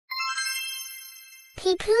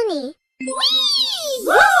Pipoonie.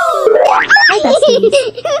 Hi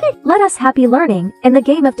besties! Let us happy learning in the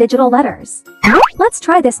game of digital letters. Let's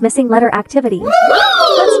try this missing letter activity.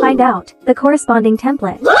 Let's find out the corresponding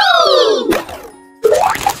template.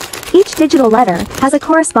 Each digital letter has a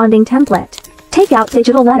corresponding template. Take out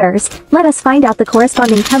digital letters. Let us find out the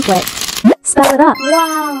corresponding template. Spell it up.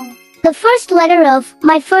 Wow! The first letter of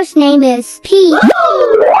my first name is P.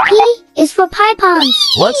 P is for Pipons.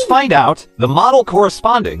 Let's find out the model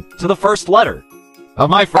corresponding to the first letter of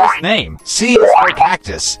my first name. C is for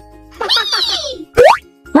Cactus.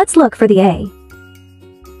 Let's look for the A.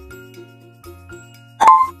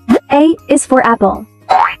 A is for apple.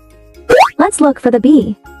 Let's look for the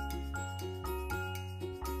B.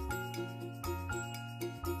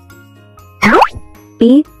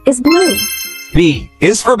 B is blue. B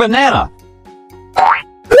is for banana.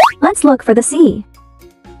 Let's look for the C.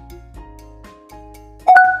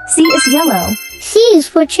 C is yellow. C is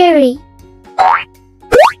for cherry.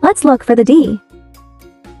 Let's look for the D.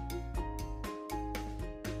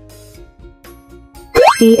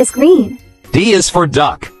 D is green. D is for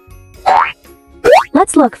duck.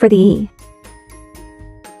 Let's look for the E.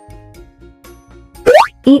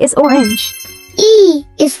 E is orange. E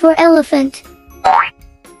is for elephant.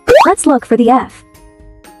 Let's look for the F.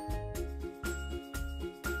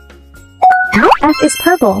 F is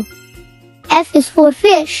purple. F is for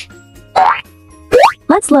fish.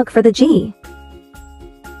 Let's look for the G.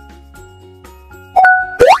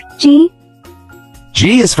 G.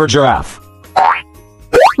 G is for giraffe.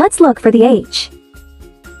 Let's look for the H.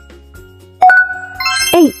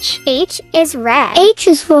 H. H is red. H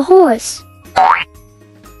is for horse.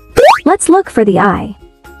 Let's look for the I.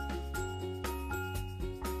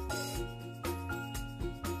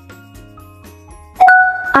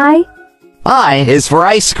 I is for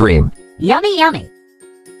ice cream. Yummy, yummy.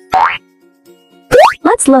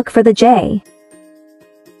 Let's look for the J.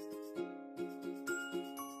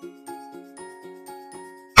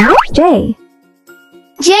 J.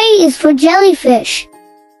 J is for jellyfish.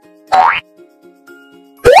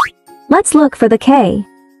 Let's look for the K.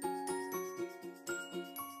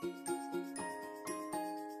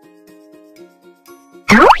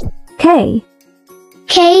 K.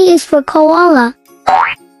 K is for koala.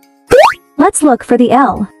 Let's look for the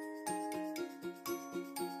L.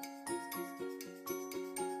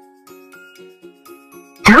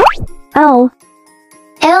 L.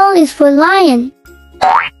 L is for lion.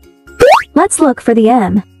 Let's look for the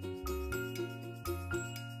M.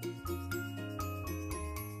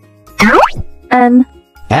 M.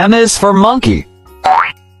 M is for monkey.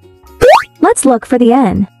 Let's look for the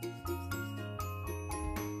N.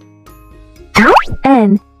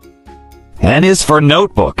 N. N is for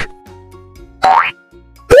notebook.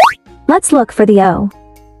 Let's look for the O.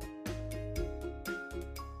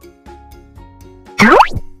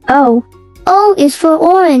 O. O is for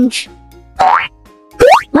orange.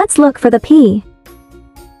 Let's look for the P.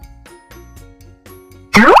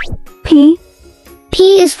 P.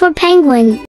 P is for penguin.